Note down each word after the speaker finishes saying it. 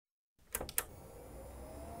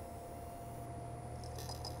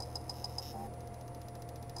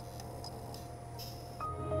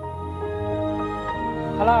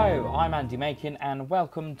Hello, I'm Andy Makin and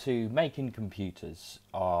welcome to Making Computers.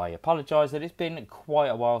 I apologise that it's been quite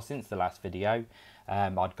a while since the last video.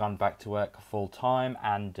 I'd gone back to work full time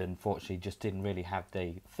and unfortunately just didn't really have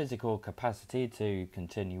the physical capacity to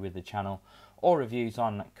continue with the channel or reviews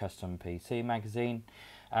on Custom PC magazine,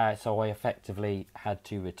 so I effectively had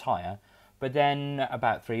to retire. But then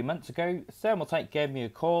about 3 months ago, Thermaltake gave me a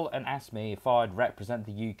call and asked me if I'd represent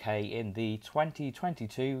the UK in the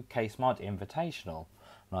 2022 CaseMod Invitational.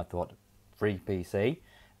 And I thought, free PC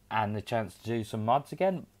and the chance to do some mods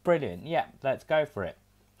again? Brilliant, yeah, let's go for it.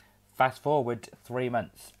 Fast forward 3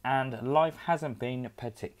 months and life hasn't been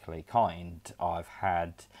particularly kind. I've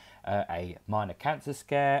had a minor cancer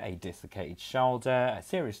scare, a dislocated shoulder, a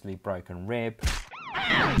seriously broken rib.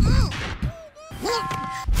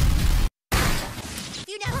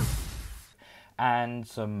 And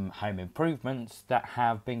some home improvements that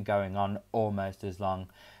have been going on almost as long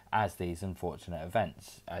as these unfortunate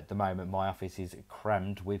events. At the moment my office is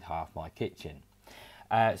crammed with half my kitchen.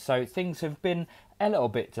 So things have been a little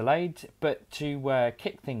bit delayed, but to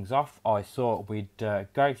kick things off I thought we'd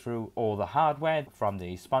go through all the hardware from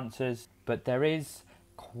the sponsors, but there is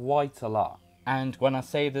quite a lot. And when I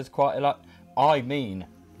say there's quite a lot, I mean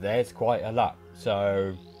there's quite a lot.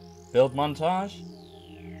 So build montage.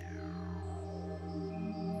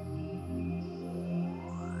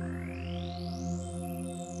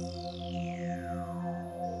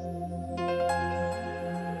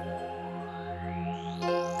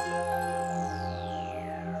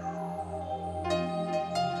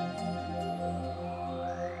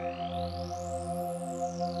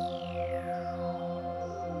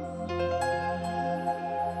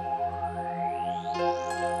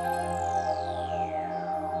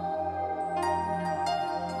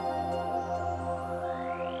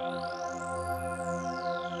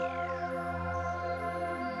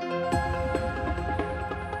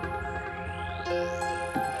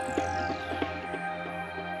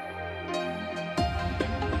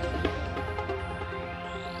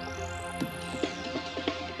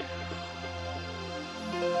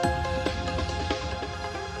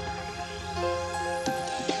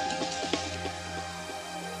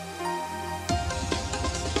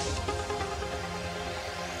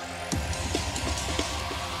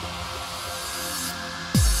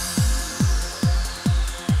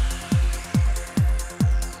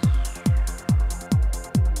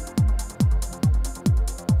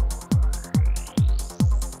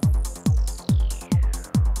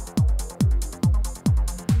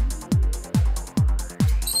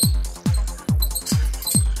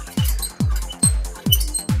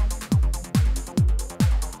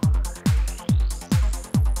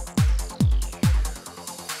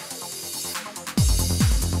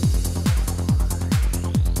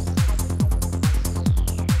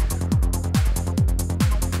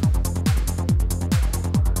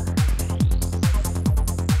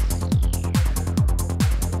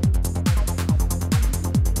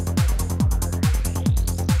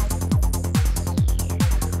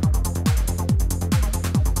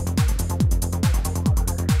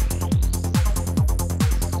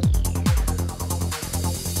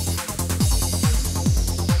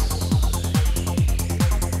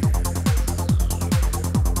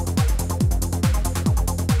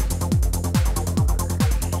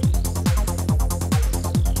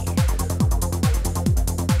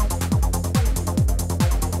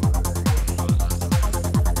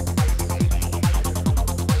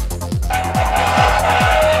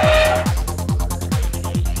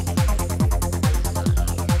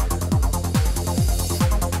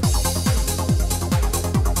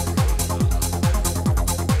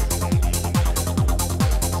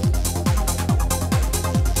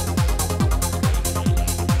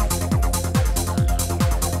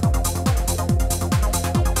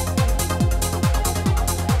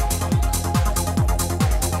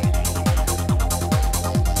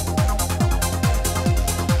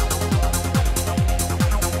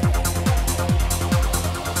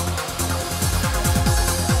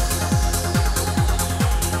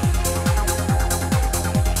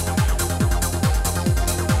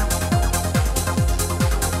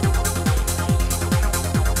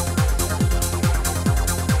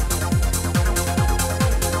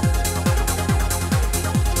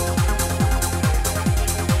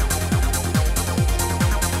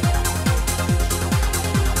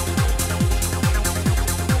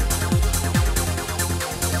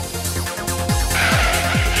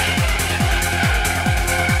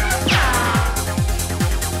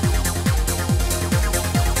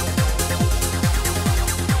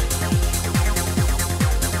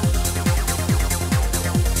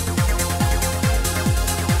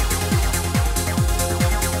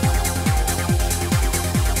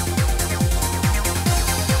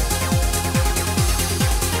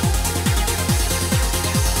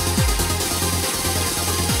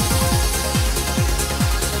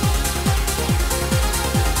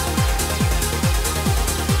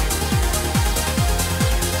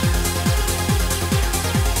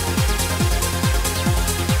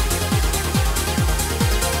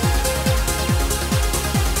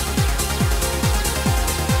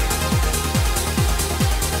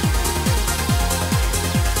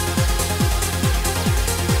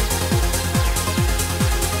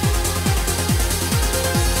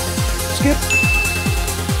 good.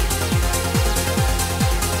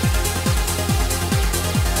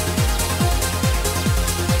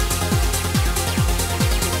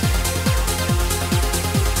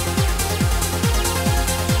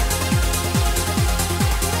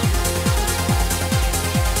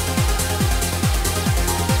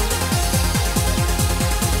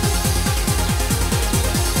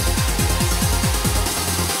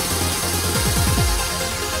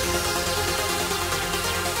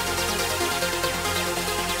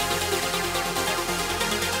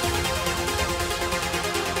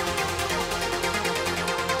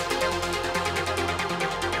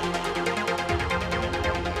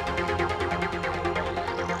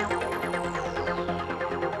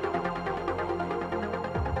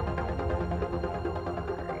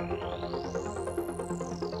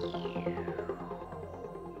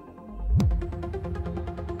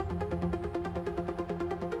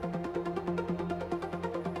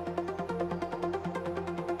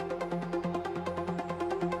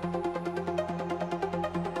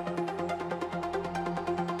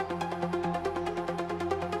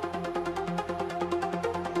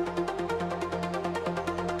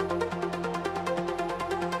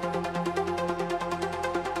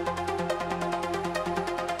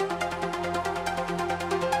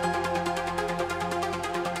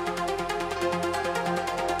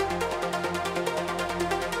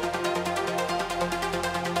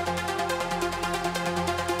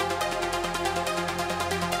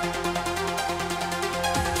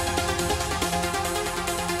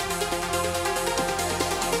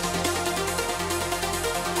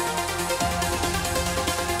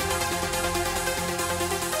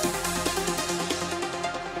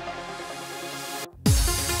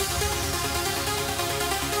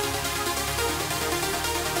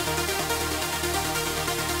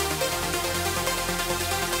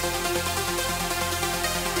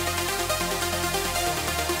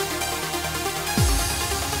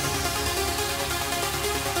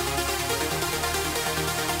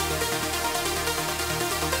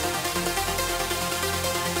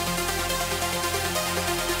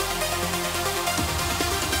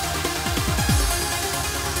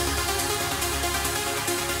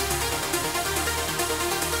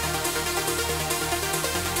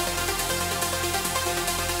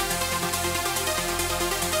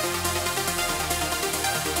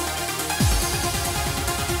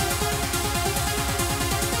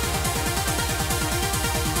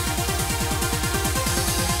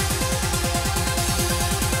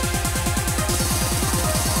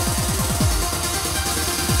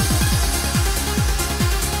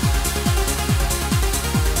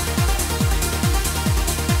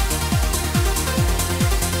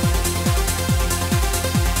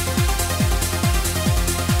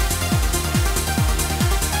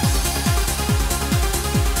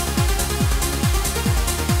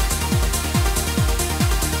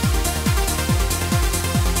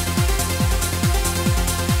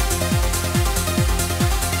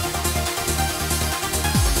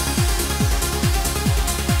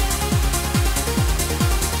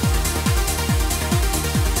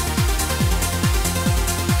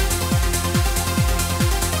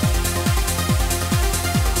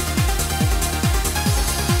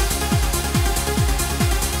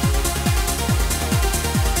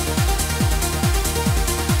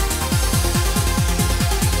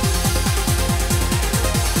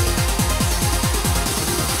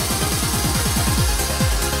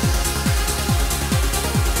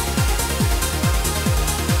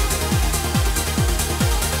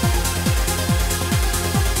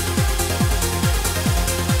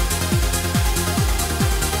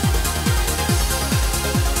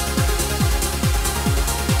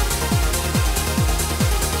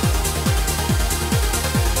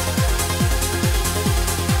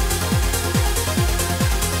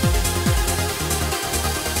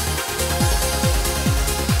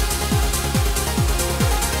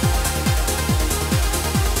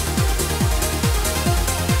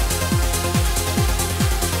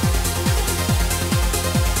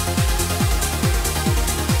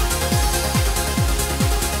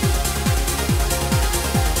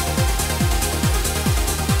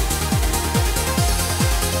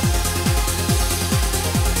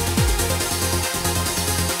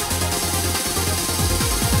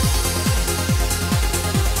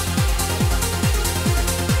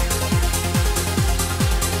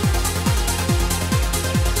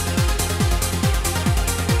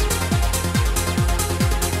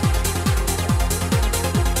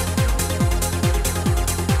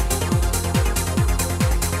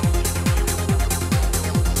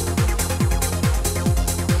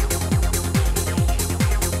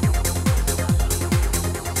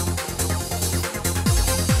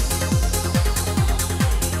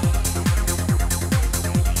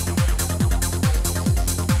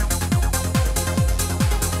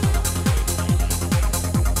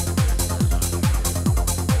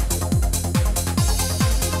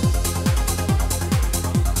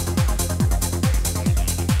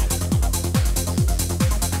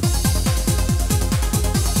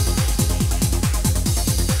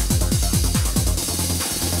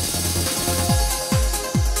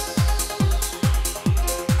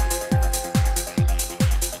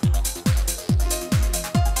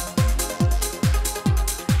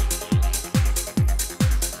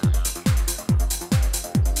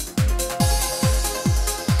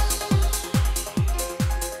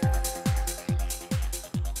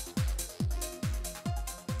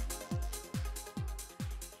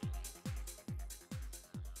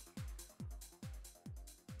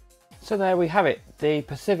 So there we have it, the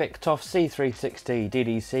Pacific TOF C360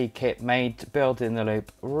 DDC kit made to build in the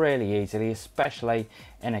loop really easily, especially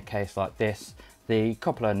in a case like this. The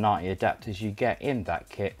couple of 90 adapters you get in that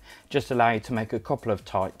kit just allow you to make a couple of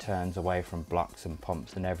tight turns away from blocks and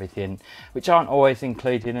pumps and everything, which aren't always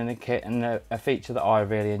included in a kit, and a feature that I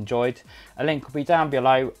really enjoyed. A link will be down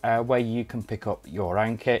below where you can pick up your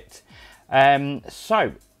own kit.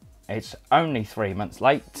 So it's only 3 months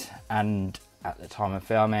late, and at the time of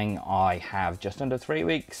filming I have just under 3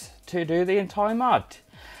 weeks to do the entire mod,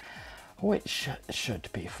 which should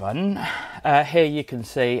be fun. Here you can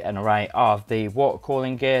see an array of the water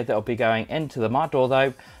cooling gear that will be going into the mod,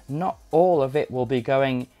 although not all of it will be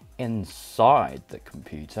going inside the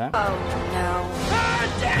computer. Oh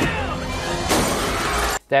no. Turn down!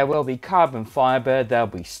 There will be carbon fibre, there'll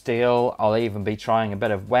be steel, I'll even be trying a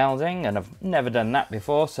bit of welding, and I've never done that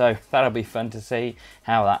before, so that'll be fun to see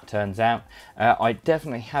how that turns out. I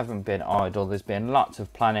definitely haven't been idle, there's been lots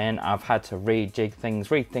of planning, I've had to rejig things,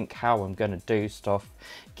 rethink how I'm going to do stuff,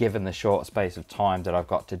 given the short space of time that I've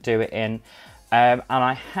got to do it in. And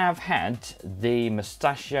I have had the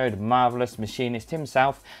mustachioed marvellous machinist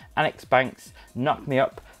himself, Alex Banks, knock me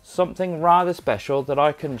up something rather special that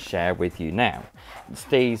I can share with you now. It's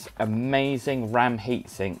these amazing RAM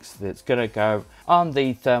heatsinks that's going to go on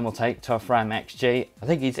the Thermaltake TOF RAM XG. I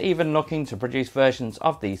think he's even looking to produce versions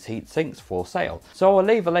of these heatsinks for sale. So I'll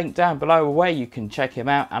leave a link down below where you can check him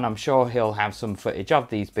out, and I'm sure he'll have some footage of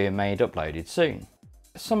these being made uploaded soon.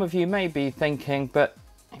 Some of you may be thinking, but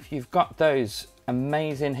if you've got those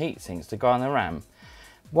amazing heatsinks to go on the RAM,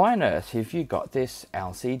 why on earth have you got this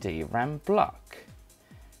LCD RAM block?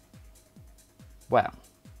 Well,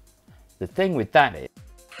 the thing with that is,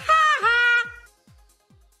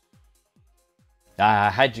 I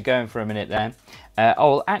had you going for a minute there.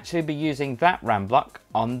 I'll actually be using that RAM block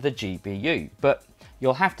on the GPU, but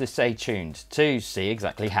you'll have to stay tuned to see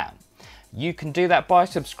exactly how. You can do that by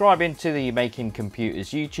subscribing to the Making Computers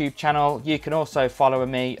YouTube channel. You can also follow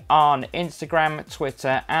me on Instagram,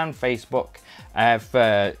 Twitter and Facebook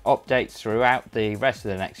for updates throughout the rest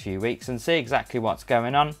of the next few weeks and see exactly what's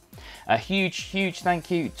going on. A huge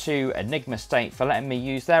thank you to Enigma State for letting me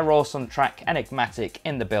use their awesome track Enigmatic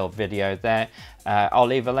in the build video there. I'll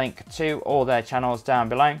leave a link to all their channels down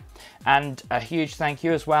below. And a huge thank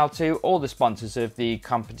you as well to all the sponsors of the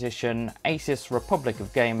competition: Asus, Republic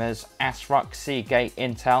of Gamers, ASRock, Seagate,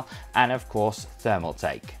 Intel and of course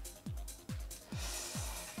Thermaltake.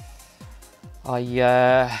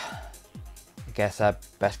 I guess I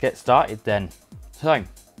best get started then. So,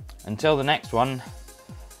 until the next one,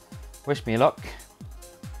 wish me luck.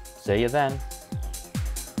 See you then.